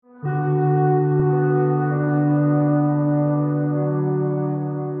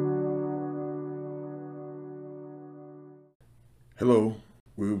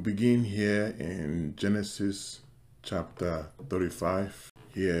begin here in Genesis chapter 35.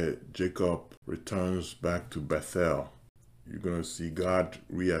 Here, Jacob returns back to Bethel. You're going to see God's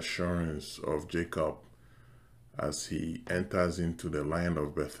reassurance of Jacob as he enters into the land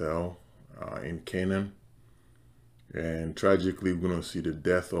of Bethel in Canaan. And tragically, we're going to see the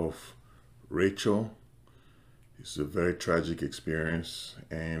death of Rachel. It's a very tragic experience.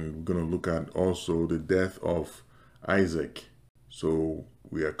 And we're going to look at also the death of Isaac. So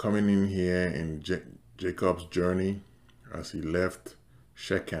we are coming in here in Jacob's journey as he left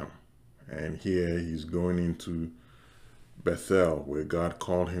Shechem. And here he's going into Bethel, where God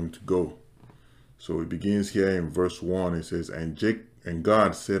called him to go. So it begins here in verse 1. It says, And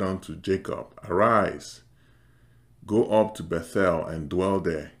God said unto Jacob, Arise, go up to Bethel and dwell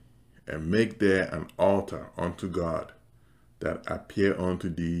there, and make there an altar unto God, that appear unto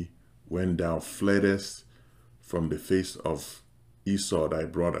thee when thou fleddest from the face of Esau thy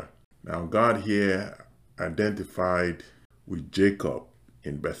brother. Now God here identified with Jacob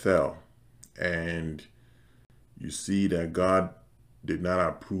in Bethel, and you see that God did not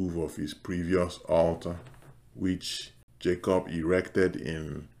approve of his previous altar, which Jacob erected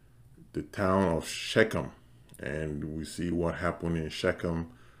in the town of Shechem. And we see what happened in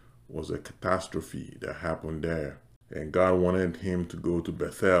Shechem was a catastrophe that happened there. And God wanted him to go to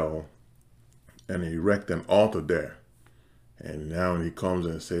Bethel and erect an altar there. And now he comes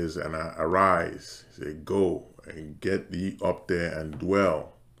and says, and arise, say, go and get thee up there and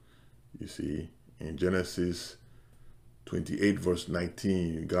dwell. You see, in Genesis 28 verse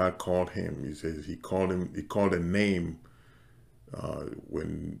 19, God called him. He says he called a name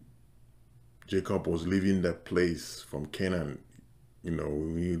when Jacob was leaving that place from Canaan. You know,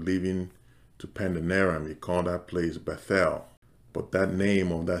 when he was leaving to Paddan-aram, he called that place Bethel. But that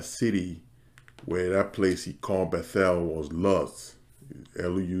name of that city, where that place he called Bethel, was Luz,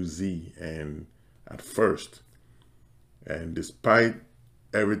 L-U-Z, and at first. And despite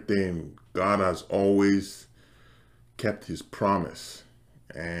everything, God has always kept his promise.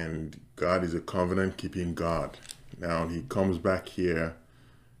 And God is a covenant-keeping God. Now he comes back here,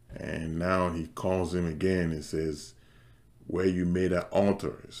 and now he calls him again and says, where you made an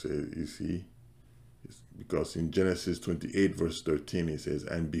altar. You see, because in Genesis 28 verse 13 it says,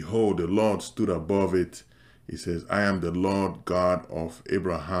 and behold, the Lord stood above it. He says, I am the Lord God of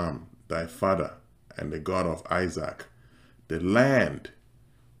Abraham thy father, and the God of Isaac. The land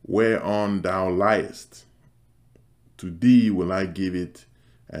whereon thou liest, to thee will I give it,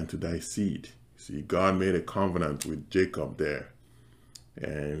 and to thy seed. See, God made a covenant with Jacob there.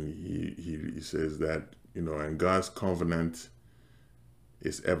 And he says that, you know, and God's covenant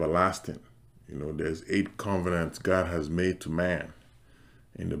is everlasting. You know, there's 8 covenants God has made to man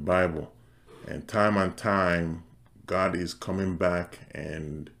in the Bible. And time, God is coming back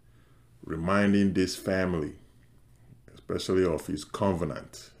and reminding this family, especially of his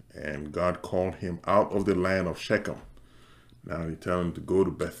covenant. And God called him out of the land of Shechem. Now he tells him to go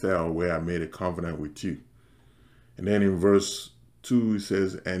to Bethel, where I made a covenant with you. And then in verse 2 he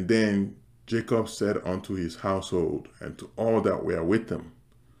says, and then Jacob said unto his household and to all that were with him,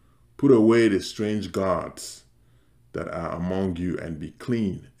 put away the strange gods that are among you, and be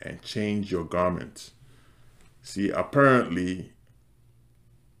clean, and change your garments. See, apparently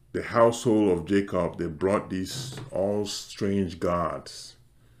the household of Jacob, they brought these all strange gods.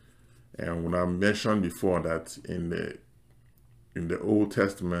 And when I mentioned before that in the Old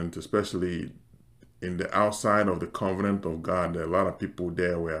Testament, especially in the outside of the covenant of God, there are a lot of people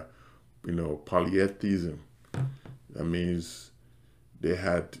there were, you know, polytheism. That means they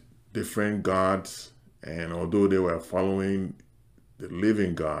had different gods, and although they were following the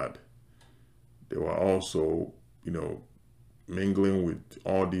living God, they were also, you know, mingling with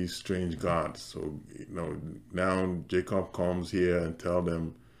all these strange gods. So, you know, now Jacob comes here and tell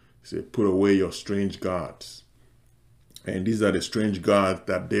them, say, put away your strange gods. And these are the strange gods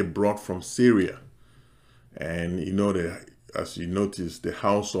that they brought from Syria. And, you know, as you notice, the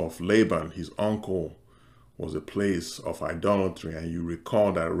house of Laban, his uncle, was a place of idolatry. And you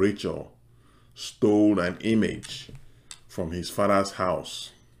recall that Rachel stole an image from his father's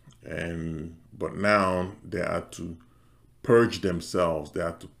house. But now they are to purge themselves. They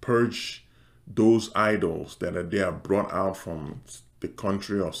are to purge those idols that they are brought out from the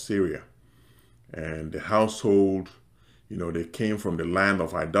country of Syria. And the household, you know, they came from the land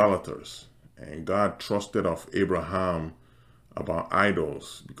of idolaters. And God trusted of Abraham about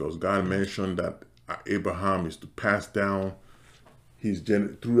idols, because God mentioned that Abraham is to pass down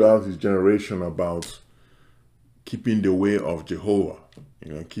throughout his generation about keeping the way of Jehovah,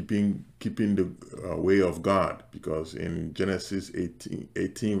 keeping the way of God, because in Genesis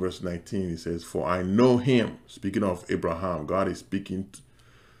 18 verse 19, it says, "For I know him," speaking of Abraham. God is speaking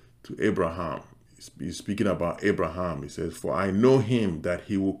to Abraham. He's speaking about Abraham. He says, "For I know him, that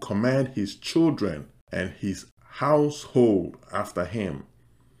he will command his children and his household after him,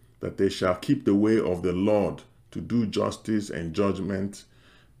 that they shall keep the way of the Lord, to do justice and judgment,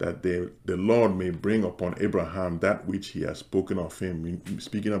 that the Lord may bring upon Abraham that which he has spoken of him."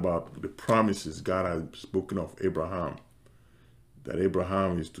 Speaking about the promises God has spoken of Abraham, that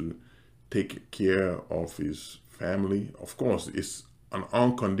Abraham is to take care of his family. Of course, it's an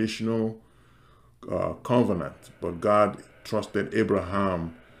unconditional covenant, but God trusted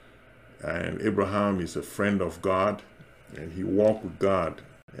Abraham, and Abraham is a friend of God, and he walked with God.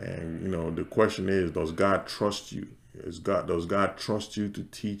 And the question is, does God trust you? Does God trust you to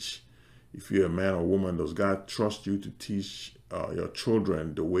teach? If you're a man or woman, does God trust you to teach your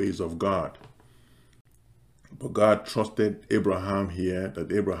children the ways of God? But God trusted Abraham here,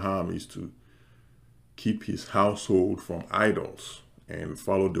 that Abraham is to keep his household from idols and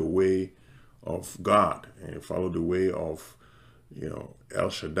follow the way of God, and follow the way of El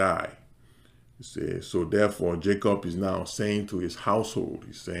Shaddai. So therefore Jacob is now saying to his household,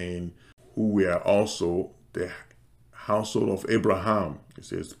 he's saying, who we are also the household of Abraham. He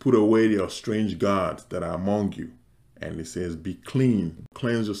says, "Put away your strange gods that are among you." And he says, "Be clean,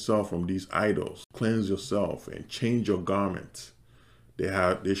 cleanse yourself from these idols, cleanse yourself and change your garments."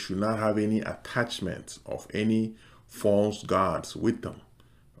 They should not have any attachment of any false gods with them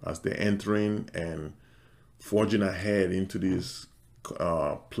as they're entering and forging ahead into this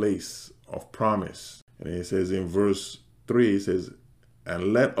place of promise. And it says in verse 3, it says,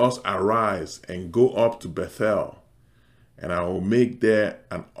 "And let us arise and go up to Bethel, and I will make there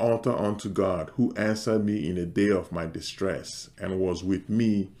an altar unto God, who answered me in the day of my distress, and was with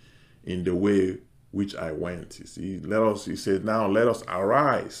me in the way which I went." You see, he says, now let us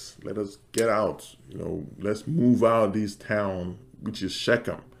arise, let us get out, let's move out of this town, which is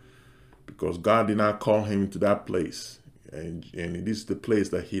Shechem, because God did not call him to that place. And this is the place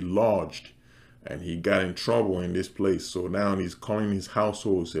that he lodged, and he got in trouble in this place. So now he's calling his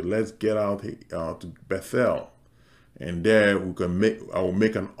household, said, "Let's get out to Bethel, and there I will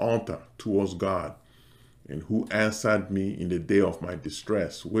make an altar towards God, and who answered me in the day of my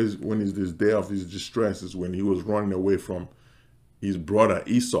distress." When is this day of his distress? Is when he was running away from his brother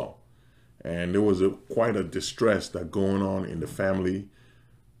Esau, and there was quite a distress that going on in the family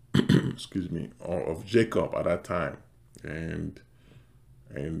excuse me, of Jacob at that time. And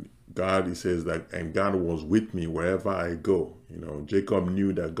God, he says that, "And God was with me wherever I go." Jacob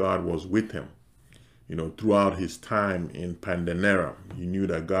knew that God was with him. Throughout his time in Paddan-aram, he knew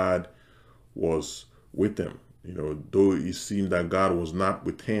that God was with him. Though it seemed that God was not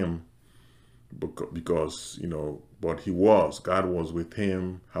with him, because but he was. God was with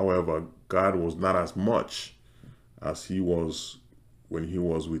him. However, God was not as much as he was when he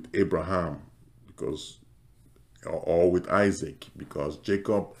was with Abraham, or with Isaac, because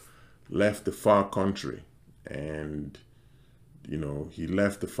Jacob left the far country, and he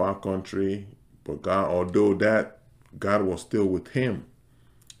left the far country, but although God was still with him.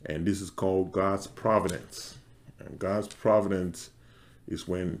 And this is called God's providence. And God's providence is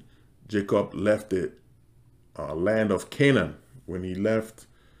when Jacob left the land of Canaan. When he left,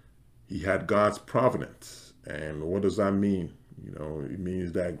 he had God's providence. And what does that mean? It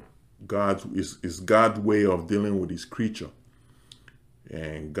means that is God's way of dealing with his creature,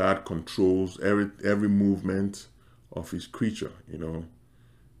 and God controls every movement of his creature.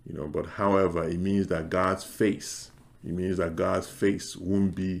 But however, it means that God's face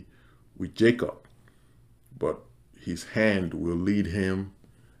won't be with Jacob, but his hand will lead him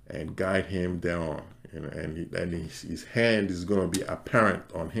and guide him down, and his hand is going to be apparent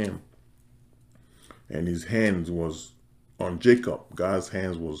on him. And his hands was on Jacob. God's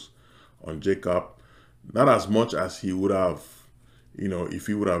hands was on Jacob, not as much as he would have, if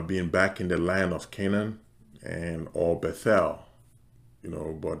he would have been back in the land of Canaan or Bethel,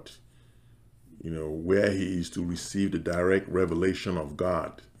 but where he is to receive the direct revelation of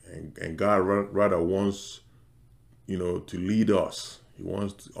God. And God rather wants, to lead us. He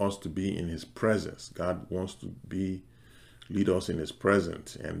wants us to be in his presence. God wants to lead us in his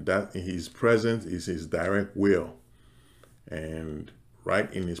presence, and that in his presence is his direct will, and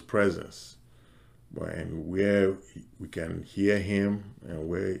right in his presence, and where we can hear him and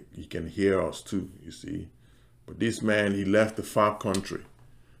where he can hear us too, you see. But this man, he left the far country.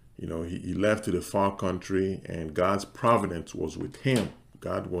 He left to the far country, and God's providence was with him.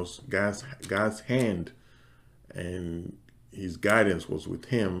 God's hand and his guidance was with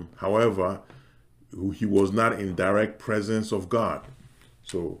him. However, he was not in direct presence of God.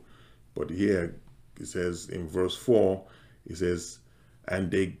 So, but here it says in verse 4, it says,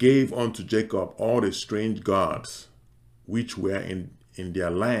 and they gave unto Jacob all the strange gods which were in their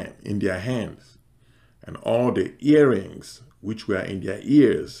land, in their hands, and all the earrings which were in their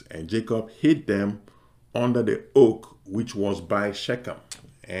ears, and Jacob hid them under the oak which was by Shechem.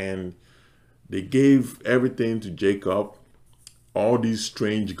 And they gave everything to Jacob, all these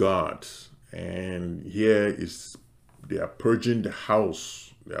strange gods. And here is, they are purging the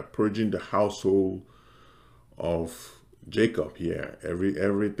house, they are purging the household of Jacob here.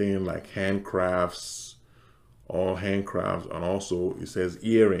 Everything like handcrafts, all handcrafts, and also it says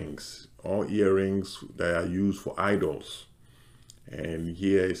earrings, all earrings that are used for idols. And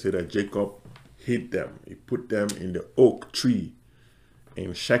here it said that Jacob hid them. He put them in the oak tree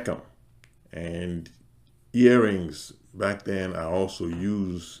in Shechem. And earrings back then are also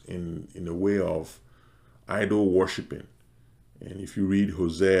used in the way of idol worshiping. And if you read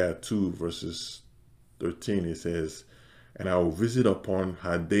Hosea 2 verses 13, it says, and I will visit upon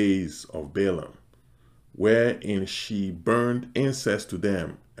her days of Balaam, wherein she burned incense to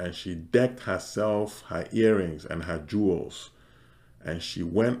them, and she decked herself her earrings and her jewels, and she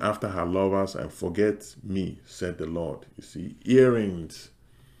went after her lovers and forget me, said the Lord. You see, earrings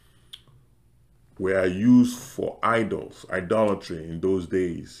were used for idols, idolatry in those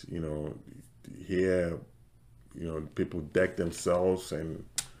days. You know, here, you know, people deck themselves and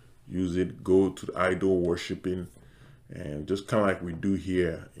use it, go to the idol worshiping, and just kind of like we do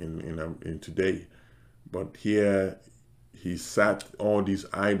here in today. But here, he sat all these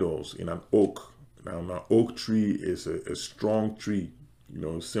idols in an oak. Now, an oak tree is a strong tree, you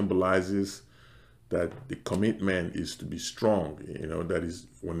know, symbolizes that the commitment is to be strong. You know, that is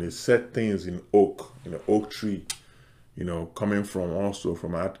when they set things in oak, in an oak tree, you know, coming from also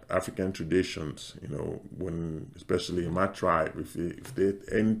from African traditions, you know, when, especially in my tribe, if they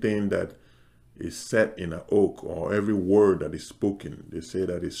anything that is set in an oak, or every word that is spoken, they say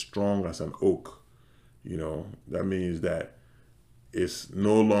that it's strong as an oak. You know, that means that it's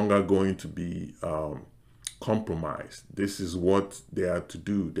no longer going to be compromised. This is what they are to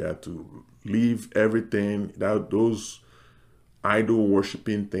do. They are to leave everything, those idol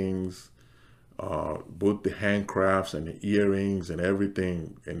worshiping things, both the handcrafts and the earrings and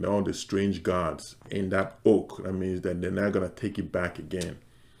everything, and all the strange gods in that oak. That means that they're not going to take it back again.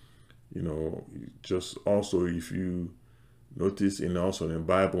 You know, just also, if you notice in the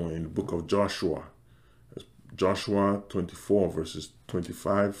Bible, in the book of Joshua, Joshua 24 verses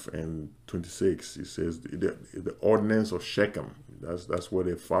 25 and 26, it says the ordinance of Shechem. That's what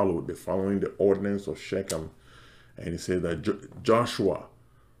they followed. They're following the ordinance of Shechem. And it says that Joshua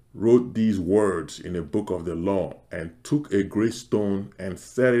wrote these words in the book of the law, and took a great stone and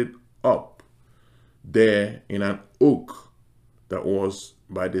set it up there in an oak that was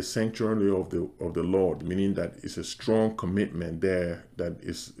by the sanctuary of the Lord, meaning that it's a strong commitment there that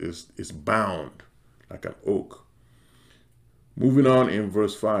is bound like an oak. Moving on in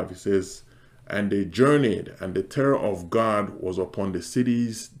verse 5, it says, and they journeyed, and the terror of God was upon the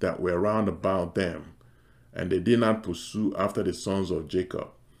cities that were round about them, and they did not pursue after the sons of Jacob.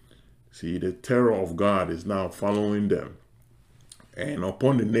 See, the terror of God is now following them. And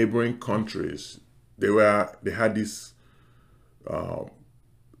upon the neighboring countries, they had this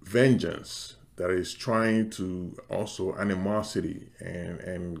vengeance that is trying to, also animosity,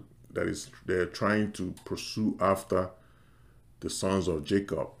 and that is, they're trying to pursue after the sons of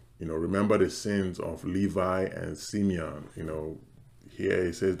Jacob. You know, remember the sins of Levi and Simeon. You know, here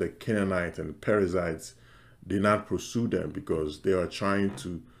it says the Canaanites and the Perizzites did not pursue them because they are trying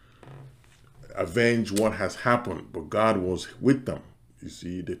to avenge what has happened, but God was with them. You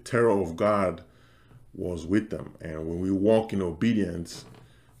see, the terror of God was with them. And when we walk in obedience,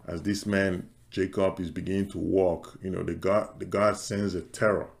 as this man Jacob is beginning to walk, you know, the God sends a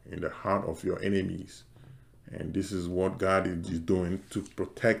terror in the heart of your enemies. And this is what God is doing to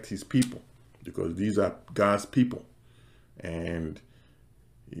protect his people, because these are God's people. And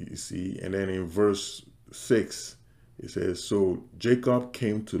you see, and then in verse 6, it says, so Jacob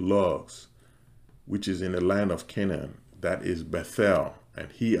came to Luz, which is in the land of Canaan, that is Bethel,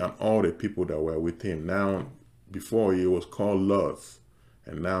 and he and all the people that were with him. Now, before it was called Luz,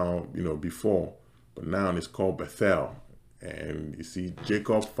 and now, you know, before, but now it's called Bethel. And you see,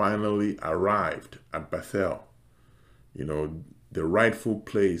 Jacob finally arrived at Bethel, you know, the rightful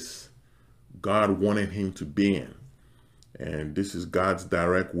place God wanted him to be in. And this is God's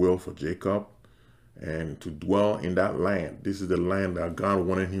direct will for Jacob, and to dwell in that land. This is the land that God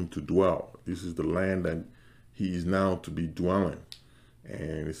wanted him to dwell. This is the land that he is now to be dwelling.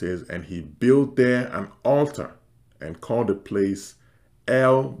 And it says, and he built there an altar and called the place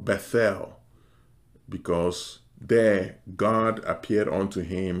El Bethel, because there God appeared unto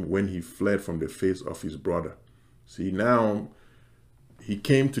him when he fled from the face of his brother. See, now he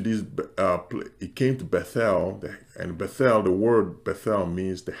came to this, he came to Bethel, and Bethel, the word Bethel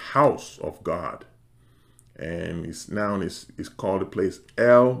means the house of God. And it's called the place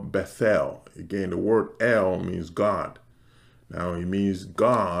El Bethel. Again, the word El means God. Now it means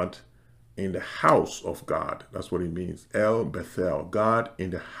God in the house of God. That's what it means. El Bethel, God in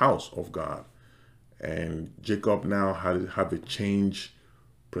the house of God. And Jacob now have a change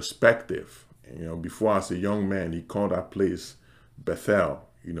perspective. And, before as a young man, he called that place Bethel,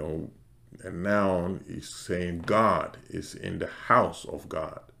 and now he's saying God is in the house of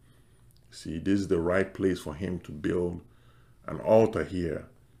God. See, this is the right place for him to build an altar here,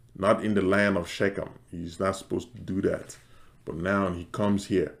 not in the land of Shechem. He's not supposed to do that. But now he comes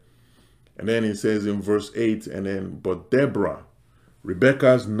here. And then it says in verse 8, and then, but Deborah,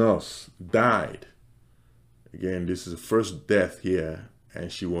 Rebekah's nurse, died. Again, this is the first death here.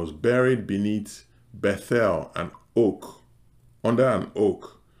 And she was buried beneath Bethel, an oak, under an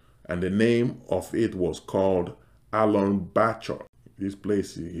oak. And the name of it was called Allon Bachor. This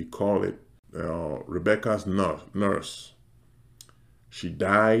place, he called it Rebekah's nurse. She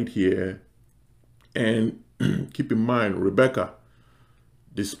died here. And keep in mind, Rebekah,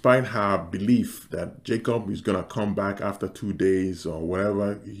 despite her belief that Jacob is going to come back after 2 days or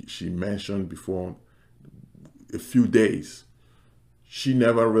whatever she mentioned before, a few days, she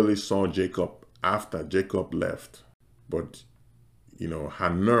never really saw Jacob after Jacob left. But, her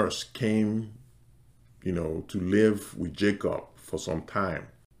nurse came, to live with Jacob for some time.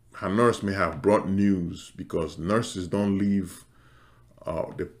 Her nurse may have brought news, because nurses don't leave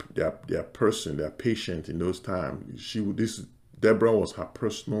their patient in those times. Deborah was her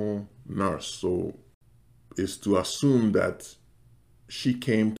personal nurse, so it's to assume that she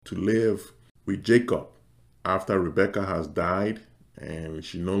came to live with Jacob after Rebekah has died, and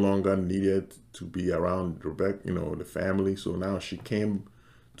she no longer needed to be around Rebekah, the family. So now she came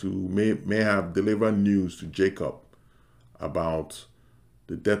to may have delivered news to Jacob about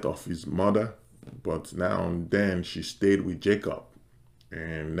the death of his mother, but now and then she stayed with Jacob.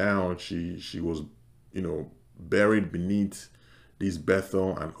 And now she was, buried beneath this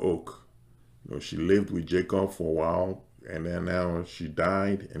Bethel and oak. She lived with Jacob for a while, and then now she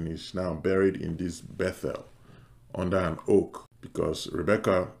died and is now buried in this Bethel under an oak. Because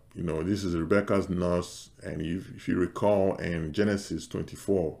Rebekah, this is Rebekah's nurse. And if you recall in Genesis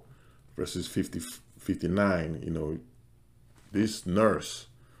 24, verses 59, this nurse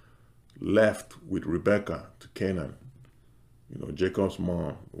left with Rebekah to Canaan. Jacob's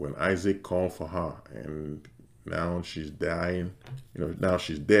mom, when Isaac called for her, and now she's dying, now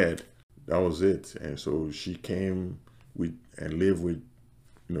she's dead. That was it. And so she came with and lived with,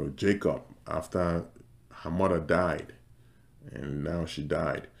 Jacob after her mother died. And now she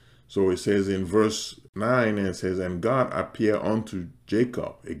died. So it says in verse 9, and it says, and God appeared unto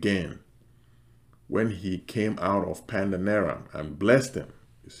Jacob again when he came out of Padan Aram and blessed him.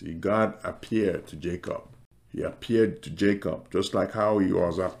 You see, God appeared to Jacob. He appeared to Jacob, just like how he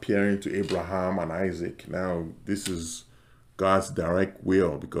was appearing to Abraham and Isaac. Now, this is God's direct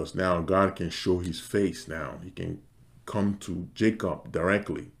will, because now God can show his face now. He can come to Jacob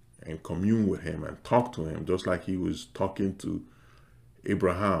directly and commune with him and talk to him, just like he was talking to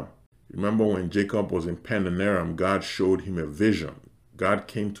Abraham. Remember when Jacob was in Padan Aram, God showed him a vision. God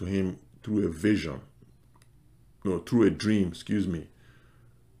came to him through a vision. Through a dream, excuse me.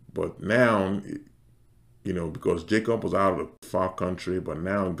 But now, because Jacob was out of the far country, but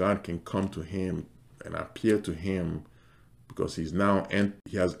now God can come to him and appear to him, because he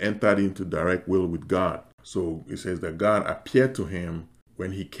has entered into direct will with God. So it says that God appeared to him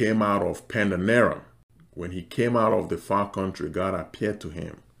when he came out of Padan Aram. When he came out of the far country, God appeared to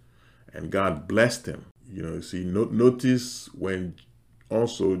him and God blessed him. See, notice when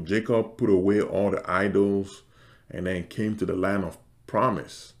also Jacob put away all the idols and then came to the land of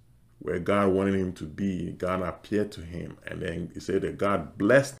promise where God wanted him to be. God appeared to him, and then he said that God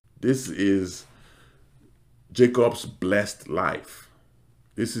blessed. This is Jacob's blessed life.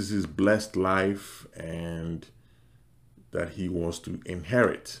 This is his blessed life, and that he was to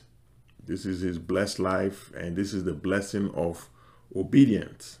inherit. This is his blessed life, and this is the blessing of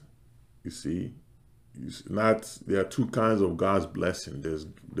obedience. You see, there are two kinds of God's blessing. There's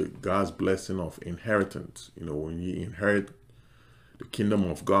God's blessing of inheritance. When you inherit the kingdom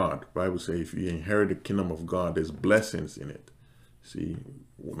of God, the Bible says if you inherit the kingdom of God, there's blessings in it. See,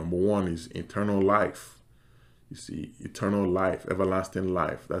 number one is eternal life. You see, eternal life, everlasting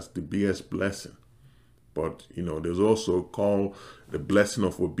life. That's the biggest blessing. But, there's also called the blessing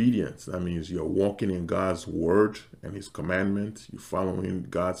of obedience. That means you're walking in God's word and his commandments. You're following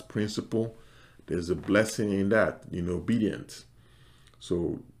God's principle. There's a blessing in that, obedience.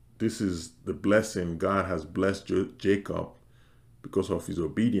 So this is the blessing. God has blessed Jacob because of his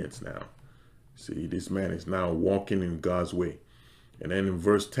obedience now. See, this man is now walking in God's way. And then in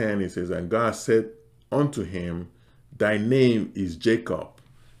verse 10, it says, and God said unto him, thy name is Jacob.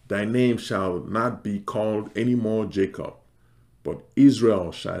 Thy name shall not be called any more Jacob, but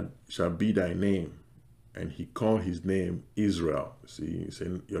Israel shall be thy name. And he called his name Israel. See, he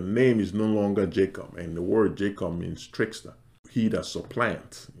said, your name is no longer Jacob. And the word Jacob means trickster. He that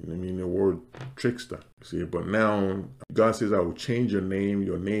supplants. The word trickster. See, but now God says, I will change your name.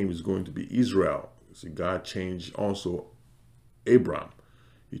 Your name is going to be Israel. See, God changed also Abram.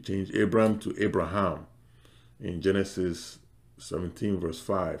 He changed Abram to Abraham in Genesis 17 verse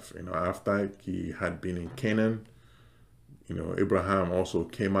 5. After he had been in Canaan, Abraham also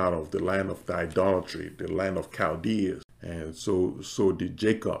came out of the land of the idolatry, the land of Chaldeans. And so did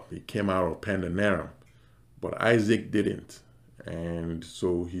Jacob. He came out of Padan Aram. But Isaac didn't. And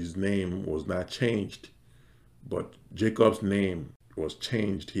so his name was not changed. But Jacob's name was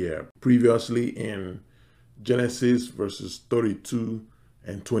changed here. Previously in Genesis verses 32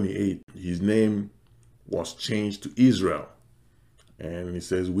 and 28, his name was changed to Israel. And it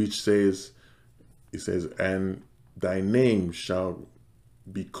says, and thy name shall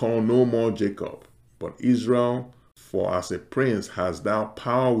be called no more Jacob, but Israel, for as a prince hast thou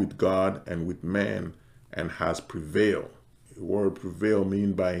power with God and with man, and has prevailed. The word prevail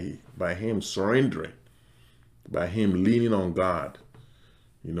means by him surrendering, by him leaning on God.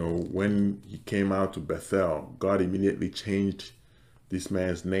 When he came out to Bethel, God immediately changed this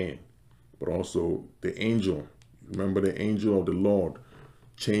man's name. But also the angel, remember the angel of the Lord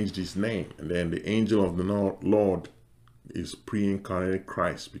changed his name. And then the angel of the Lord is pre-incarnated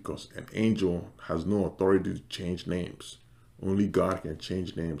Christ, because an angel has no authority to change names. Only God can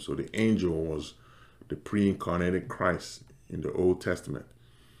change names. So the angel was the pre-incarnated Christ in the Old Testament.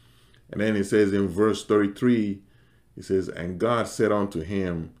 And then it says in verse 33, it says, and God said unto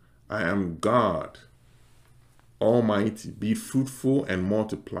him, I am God Almighty, be fruitful and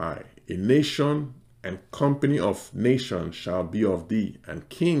multiply. A nation and company of nations shall be of thee, and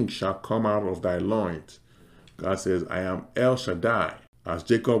kings shall come out of thy loins. God says, I am El Shaddai, as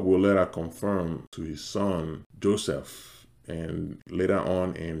Jacob will later confirm to his son Joseph. And later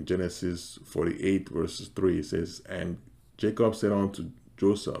on in Genesis 48 verses 3, it says, and Jacob said unto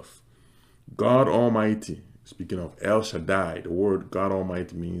Joseph, God Almighty, speaking of El Shaddai, the word God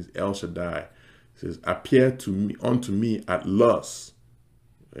Almighty means El Shaddai. It says, appear to me unto me at Luz.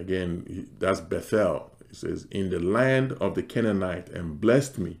 Again, that's Bethel. It says, in the land of the Canaanite, and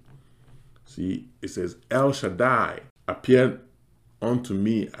blessed me. See, it says, El Shaddai appeared unto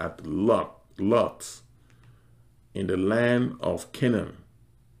me at Luz, in the land of Canaan,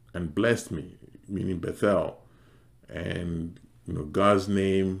 and blessed me, meaning Bethel. And, God's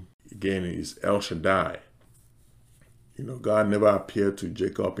name, again, is El Shaddai. God never appeared to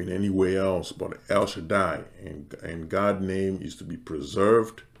Jacob in any way else but El Shaddai. And God's name is to be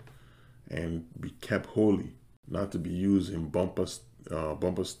preserved and be kept holy, not to be used in bumper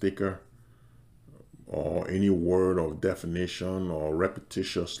sticker or any word of definition or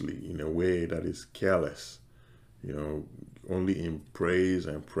repetitiously in a way that is careless. Only in praise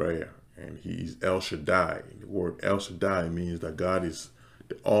and prayer. And he is El Shaddai. The word El Shaddai means that God is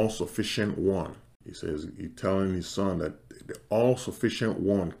the all-sufficient one. He says, he's telling his son that the all-sufficient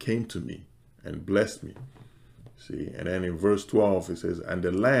one came to me and blessed me. See, and then in verse 12, it says, and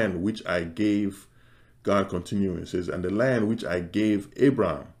the land which I gave, God continuing, it says, and the land which I gave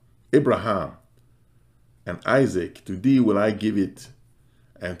Abraham, and Isaac, to thee will I give it,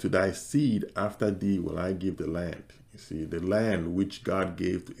 and to thy seed after thee will I give the land. You see, the land which God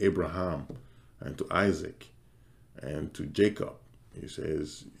gave to Abraham and to Isaac and to Jacob. He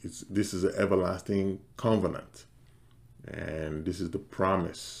says, this is an everlasting covenant. And this is the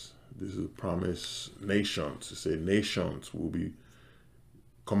promise. This is the promise nations. He said, nations will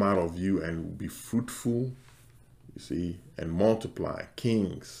come out of you and will be fruitful, you see, and multiply.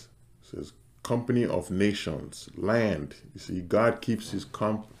 Kings. It says, company of nations, land. You see, God keeps his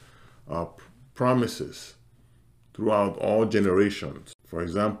promises throughout all generations. For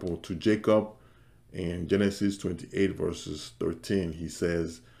example, to Jacob, in Genesis 28 verses 13, he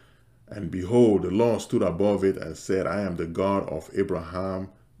says, and behold, the Lord stood above it and said, I am the God of Abraham,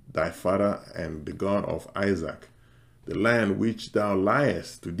 thy father, and the God of Isaac. the land which thou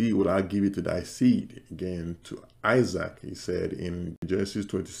liest, to thee will I give it to thy seed. Again, to Isaac, he said in Genesis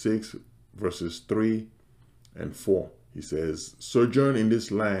 26, verses 3 and 4. He says, sojourn in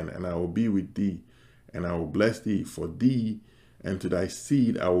this land, and I will be with thee, and I will bless thee. For thee and to thy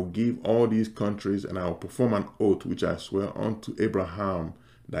seed I will give all these countries, and I will perform an oath which I swear unto Abraham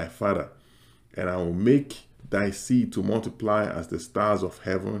thy father. And I will make thy seed to multiply as the stars of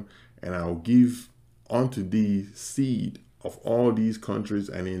heaven, and I will give unto thee seed of all these countries,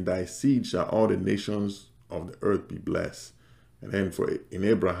 and in thy seed shall all the nations of the earth be blessed. And then in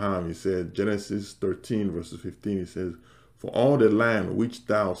Abraham, he said, Genesis 13, verses 15, he says, for all the land which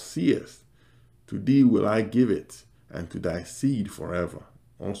thou seest, to thee will I give it, and to thy seed forever.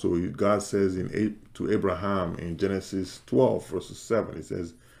 Also, God says to Abraham in Genesis 12, verses 7, he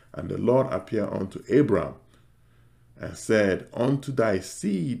says, and the Lord appeared unto Abram, and said, unto thy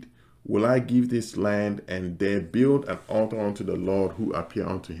seed will I give this land, and there build an altar unto the Lord who appeared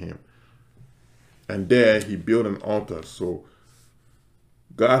unto him. And there he built an altar. So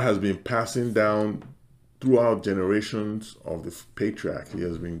God has been passing down throughout generations of the patriarchs. He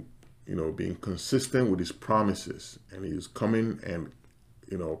has been, being consistent with his promises, and he's coming and,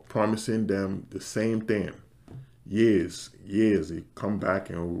 promising them the same thing. Years, he come back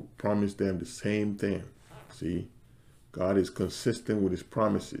and will promise them the same thing. See, God is consistent with his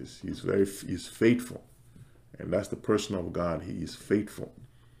promises. He's faithful. And that's the person of God. He is faithful.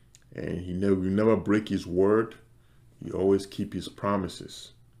 And he will never break his word. He always keep his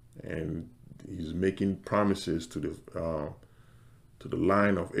promises. And he's making promises to the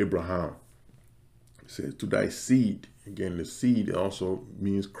line of Abraham. He says, to thy seed. Again, the seed also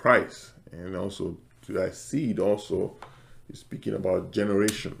means Christ. And also to thy seed also is speaking about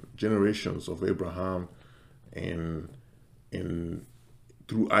generations of Abraham and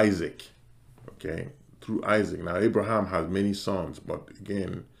through Isaac. Okay, through Isaac. Now Abraham has many sons, but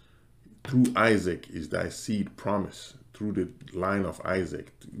again, through Isaac is thy seed promise, through the line of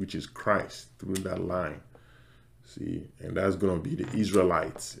Isaac, which is Christ, through that line. See, and that's going to be the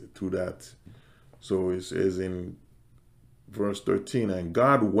Israelites through that. So it says in verse 13, and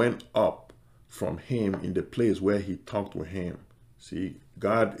God went up from him in the place where he talked with him. See,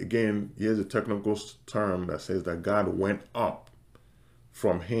 God, again, here's a technical term that says that God went up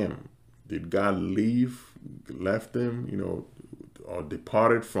from him. Did God left him, or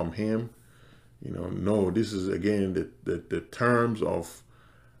departed from him? No, this is, again, the terms of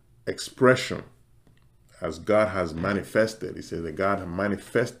expression as God has manifested. He says that God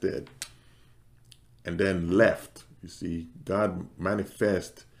manifested and then left. You see, God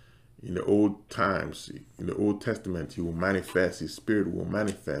manifests in the old times. In the Old Testament, he will manifest, his spirit will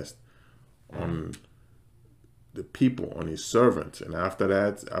manifest on the people, on his servants. And after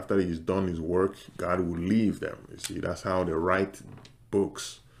that, after he's done his work, God will leave them. You see, that's how they write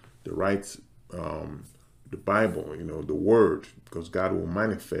books, they write the Bible, the word, because God will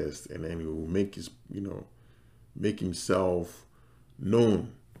manifest, and then he will make make himself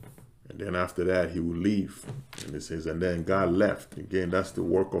known. And then after that, he will leave. And it says, and then God left. Again, that's the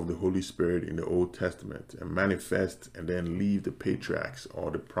work of the Holy Spirit in the Old Testament, and manifest and then leave the patriarchs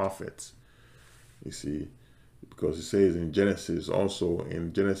or the prophets. You see, because it says in Genesis, also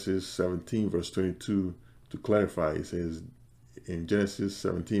in Genesis 17, verse 22, to clarify, it says in Genesis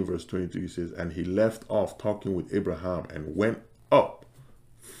 17, verse 22, it says, and he left off talking with Abraham and went up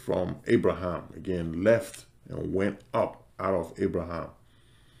from Abraham. Again, left and went up out of Abraham.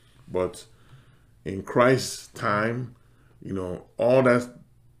 But in Christ's time, all that,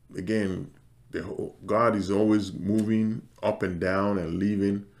 again, God is always moving up and down and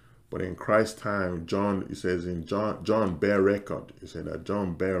leaving. But in Christ's time, it says in John bear record. He said that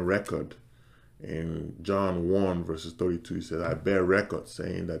John bear record in John 1, verses 32. He said, I bear record,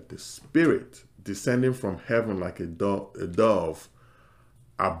 saying that the Spirit descending from heaven like a dove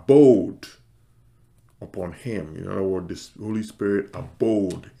abode upon him. In other words, the Holy Spirit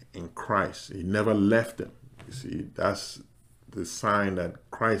abode in Christ. He never left them. You see, that's the sign that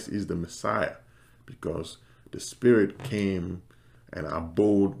Christ is the Messiah, because the Spirit came and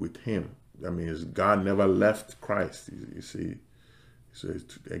abode with him. That means God never left Christ. You see, so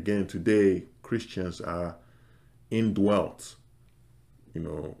again, today Christians are indwelt,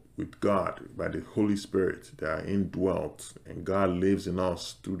 with God by the Holy Spirit. They are indwelt, and God lives in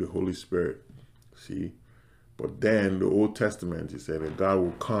us through the Holy Spirit. See. But then the Old Testament, he said that God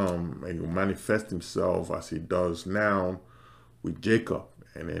will come and he will manifest himself as he does now with Jacob.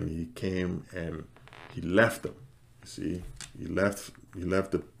 And then he came and he left them. You see, he left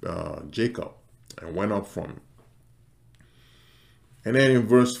Jacob and went up from him. And then in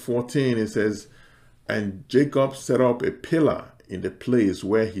verse 14, it says, And Jacob set up a pillar in the place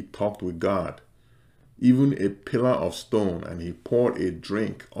where he talked with God, even a pillar of stone, and he poured a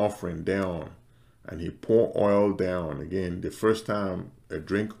drink offering down, and he poured oil down. Again, the first time a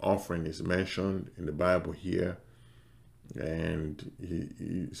drink offering is mentioned in the Bible here. And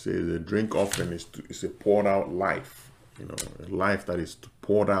he says a drink offering is a poured out life, a life that is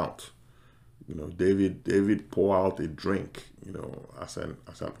poured out. David poured out a drink, as an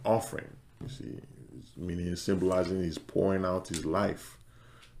offering. You see, meaning symbolizing he's pouring out his life.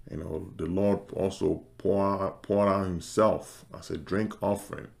 The Lord also poured out himself as a drink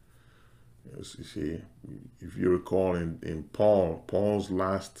offering. You see, if you recall in Paul's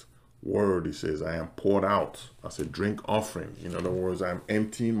last word, he says, I am poured out as a drink offering. In other words, I'm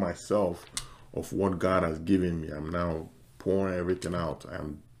emptying myself of what God has given me. I'm now pouring everything out.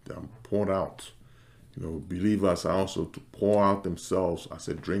 I'm poured out. Believers are also to pour out themselves as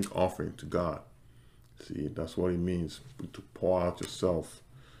a drink offering to God. See, that's what it means, to pour out yourself.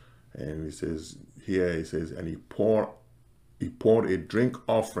 And he says here, and he poured a drink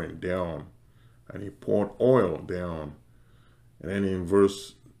offering down, and he poured oil down. And then in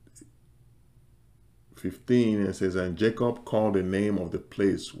verse 15, it says, and Jacob called the name of the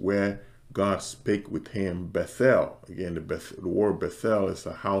place where God spake with him Bethel. Again, the word Bethel is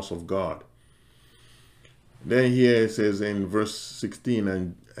the house of God. Then here it says in verse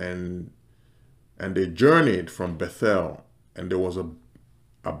 16, and they journeyed from Bethel, and there was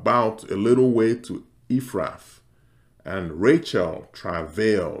about a little way to Ephrath, and Rachel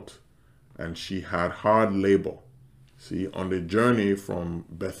travailed, and she had hard labor. See, on the journey from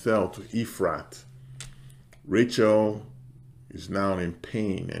Bethel to Ephrath, Rachel is now in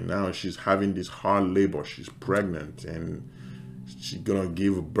pain, and now she's having this hard labor. She's pregnant, and she's gonna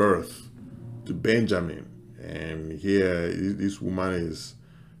give birth to Benjamin. And here, this woman is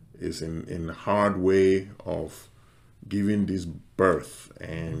in a hard way of giving this birth.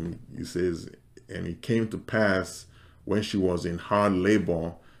 And he says, and it came to pass when she was in hard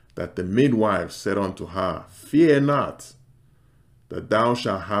labor, that the midwife said unto her, fear not, that thou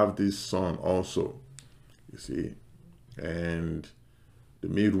shalt have this son also. You see, and the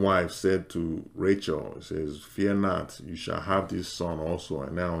midwife said to Rachel, it says, fear not, you shall have this son also.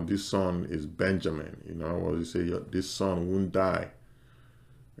 And now this son is Benjamin. What you say, this son won't die.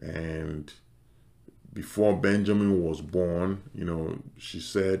 And before Benjamin was born, she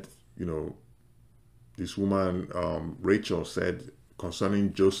said, this woman, Rachel, said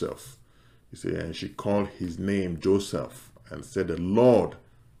concerning Joseph, you see, and she called his name Joseph, and said, the Lord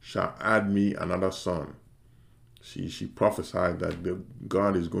shall add me another son. She prophesied that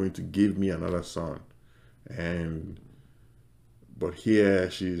God is going to give me another son. But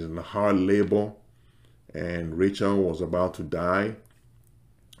here she's in hard labor, and Rachel was about to die.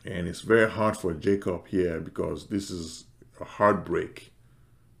 And it's very hard for Jacob here, because this is a heartbreak.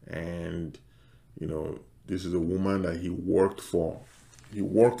 And, this is a woman that he worked for. He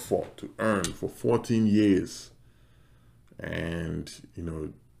worked for to earn for 14 years. And,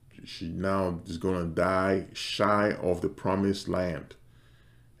 she now is going to die shy of the promised land.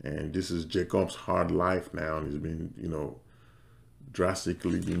 And this is Jacob's hard life now. And it's been,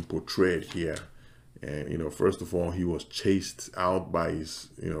 drastically being portrayed here. And, first of all, he was chased out by his,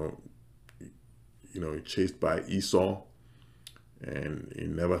 chased by Esau. And he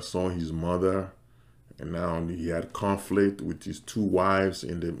never saw his mother. And now he had conflict with his two wives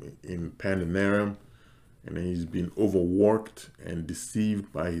in Padanaram. And then he's been overworked and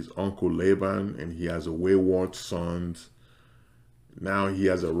deceived by his uncle Laban, and he has a wayward son. Now he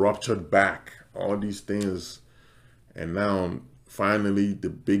has a ruptured back, all these things. And now finally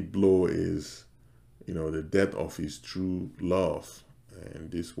the big blow is, the death of his true love. And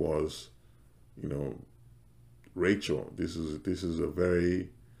this was, Rachel. This is a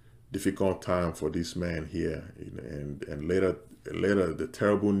very difficult time for this man here. And later the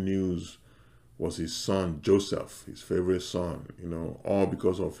terrible news was his son Joseph, his favorite son, all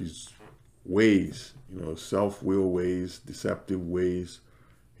because of his ways, self-will ways, deceptive ways,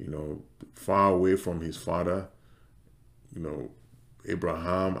 far away from his father,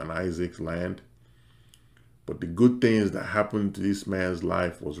 Abraham and Isaac's land. But the good things that happened to this man's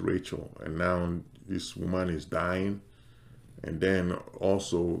life was Rachel. And now this woman is dying. And then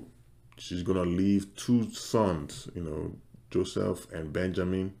also she's going to leave two sons, Joseph and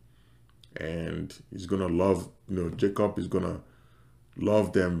Benjamin. And he's going to love, Jacob is going to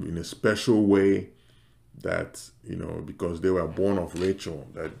love them in a special way, that, because they were born of Rachel,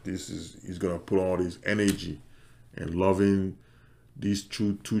 that he's going to put all his energy and loving these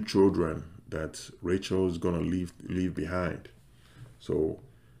two children that Rachel is going to leave behind. So,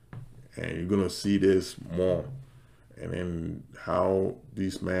 And you're going to see this more. And then how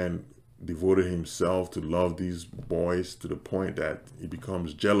this man devoted himself to love these boys to the point that he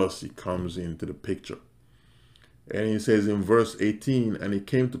becomes jealous. He comes into the picture. And he says in verse 18, and it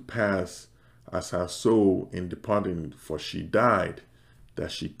came to pass as her soul in departing, for she died,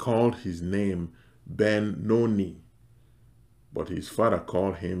 that she called his name Ben-Noni. But his father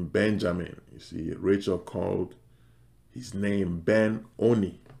called him Benjamin. You see, Rachel called his name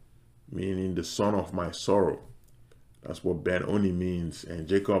Ben-Oni, meaning the son of my sorrow. That's what Ben-Oni means. And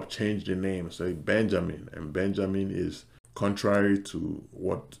Jacob changed the name, said Benjamin. And Benjamin is contrary to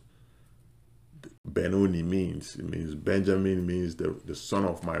what Ben-Oni means. It means Benjamin means the son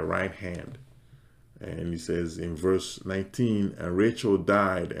of my right hand. And he says in verse 19, and Rachel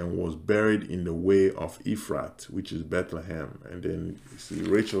died and was buried in the way of Ephrath, which is Bethlehem. And then you see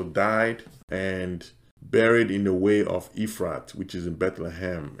Rachel died and buried in the way of Ephrath, which is in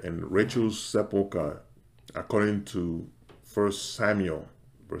Bethlehem. And Rachel's sepulchre, according to 1 Samuel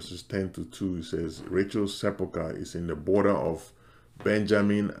verses 10 to 2, it says Rachel's sepulchre is in the border of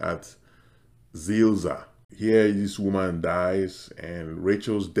Benjamin at Zilzah. Here this woman dies, and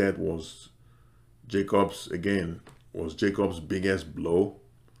Rachel's death was Jacob's biggest blow.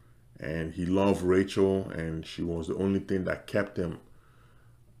 And he loved Rachel, and she was the only thing that kept him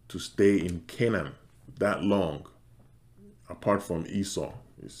to stay in Canaan that long, apart from Esau.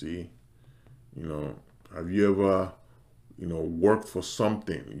 You see, have you ever, worked for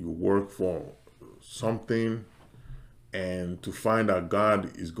something? You work for something, and to find out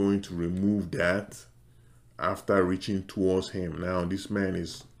God is going to remove that after reaching towards him. Now, this man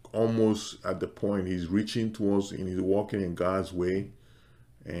is almost at the point he's reaching towards, and he's walking in God's way.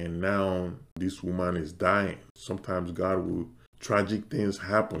 And now this woman is dying. Sometimes God will, tragic things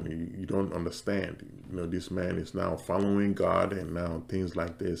happen. You don't understand. This man is now following God, and now things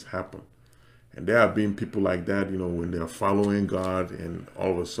like this happen. And there have been people like that, when they're following God and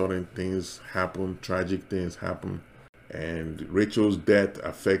all of a sudden things happen, tragic things happen. And Rachel's death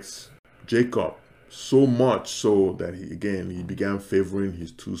affects Jacob so much so that he began favoring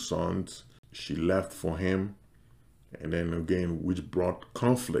his two sons. She left for him. And then again, which brought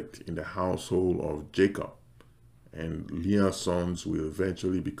conflict in the household of Jacob. And Leah's sons will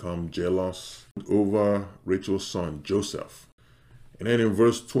eventually become jealous over Rachel's son, Joseph. And then in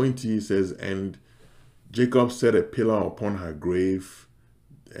verse 20, it says, and Jacob set a pillar upon her grave,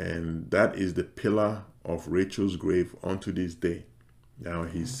 and that is the pillar of Rachel's grave unto this day. Now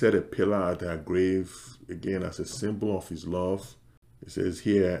he set a pillar at her grave, again, as a symbol of his love. It says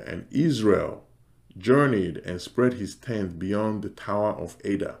here, and Israel journeyed and spread his tent beyond the tower of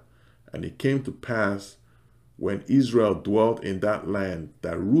Ada. And it came to pass, when Israel dwelt in that land,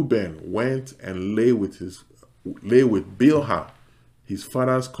 that Reuben went and lay with Bilhah, his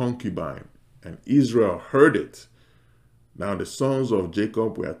father's concubine, and Israel heard it. Now the sons of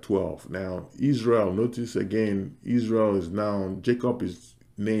Jacob were 12. Now Israel, notice again, Israel is now, Jacob's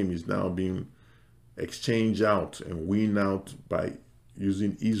name is now being exchanged out and weaned out by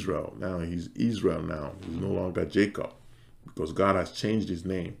using Israel. Now he's Israel now. He's no longer Jacob, because God has changed his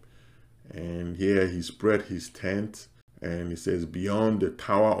name. And here he spread his tent, and it says beyond the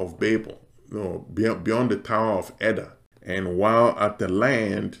tower of Babel, beyond the tower of Eda. And while at the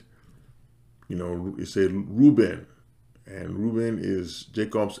land, it said Reuben, and Reuben is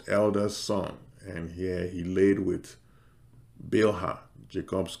Jacob's eldest son. And here he laid with Bilhah,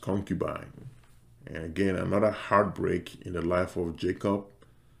 Jacob's concubine. And again, another heartbreak in the life of Jacob,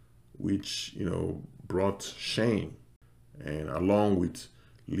 which, brought shame. And along with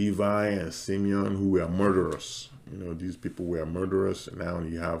Levi and Simeon, who were murderers. These people were murderers. And now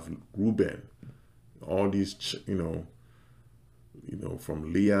you have Reuben. All these,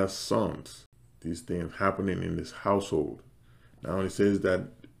 from Leah's sons. These things happening in this household. Now it says that,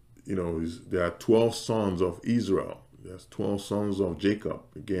 there are 12 sons of Israel. There's 12 sons of Jacob.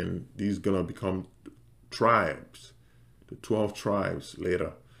 Again, these are going to become tribes. The 12 tribes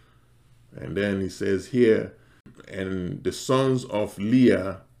later. And then he says here, and the sons of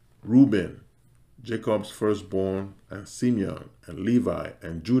Leah, Reuben, Jacob's firstborn, and Simeon, and Levi,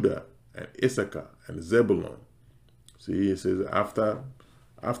 and Judah, and Issachar, and Zebulun. See, it says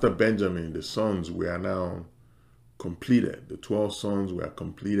after Benjamin, the sons were now completed. The 12 sons were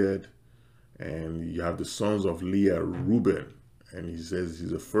completed. And you have the sons of Leah, Reuben. And he says he's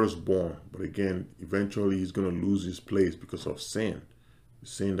the firstborn. But again, eventually he's going to lose his place because of sin. The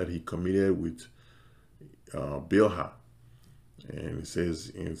sin that he committed with Bilhah. And it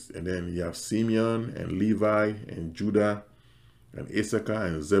says, and then you have Simeon and Levi and Judah and Issachar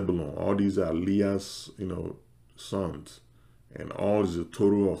and Zebulun. All these are Leah's, sons. And all is a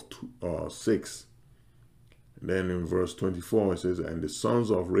total of 6. And then in verse 24 it says, and the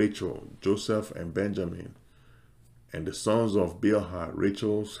sons of Rachel, Joseph and Benjamin, and the sons of Bilhah,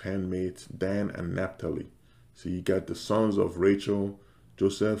 Rachel's handmaids, Dan and Naphtali. So you got the sons of Rachel,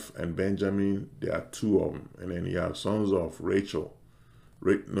 Joseph and Benjamin. There are 2 of them. And then you have sons of Rachel.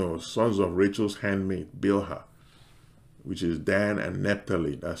 Sons of Rachel's handmaid, Bilhah, which is Dan and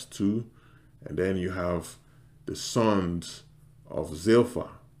Naphtali. That's 2. And then you have the sons of Zilpah,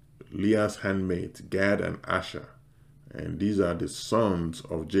 Leah's handmaid, Gad and Asher. And these are the sons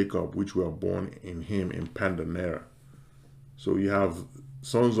of Jacob, which were born in him in Padan-aram. So you have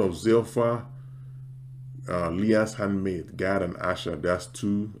sons of Zilpah, Leah's handmaid, Gad and Asher. That's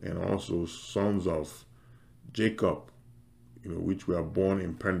 2. And also sons of Jacob, which were born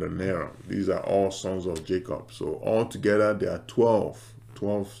in Padan-aram. These are all sons of Jacob. So altogether there are 12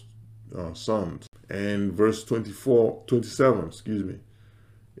 sons. And verse 27,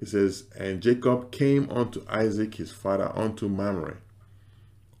 it says, and Jacob came unto Isaac his father unto Mamre,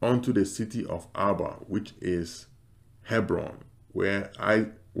 unto the city of Arba, which is Hebron, where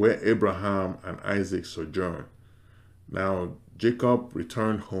Abraham and Isaac sojourned. Now Jacob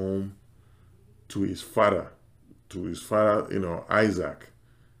returned home to his father, Isaac,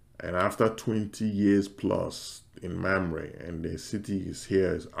 and after 20 years plus in Mamre, and the city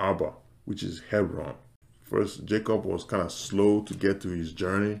is Arba, which is Hebron. First, Jacob was kind of slow to get to his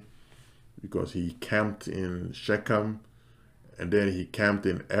journey because he camped in Shechem, and then he camped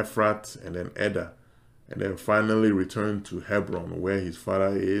in Ephrat, and then Edah, and then finally returned to Hebron, where his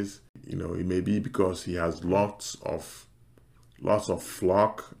father is. It may be because he has lots of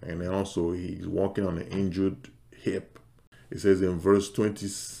flock, and then also he's walking on an injured hip. It says in verse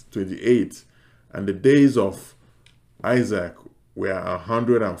 28, and the days of Isaac were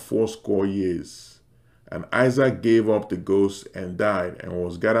 180 years. And Isaac gave up the ghost and died, and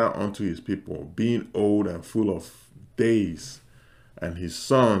was gathered unto his people, being old and full of days. And his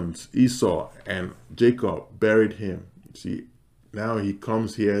sons Esau and Jacob buried him. See, now he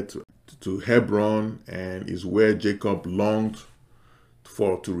comes here to Hebron, and is where Jacob longed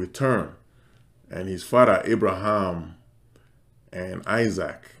to return. And his father Abraham and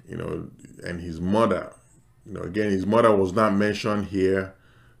Isaac, and his mother, again, his mother was not mentioned here,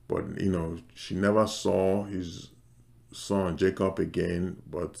 but she never saw his son Jacob again.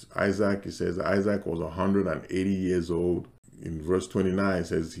 But Isaac, it says Isaac was 180 years old. In verse 29 it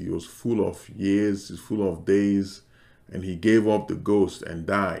says he was full of years, he's full of days, and he gave up the ghost and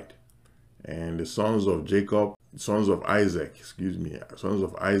died. And the sons of Isaac,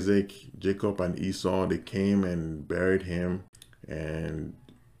 Jacob and Esau, they came and buried him. And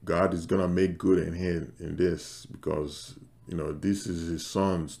God is gonna make good in this, because this is his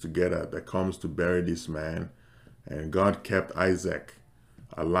sons together that comes to bury this man. And God kept Isaac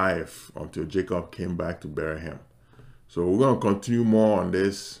alive until Jacob came back to bury him. So we're going to continue more on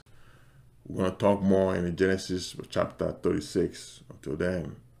this. We're going to talk more in Genesis chapter 36. Until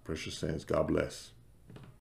then, precious saints, God bless.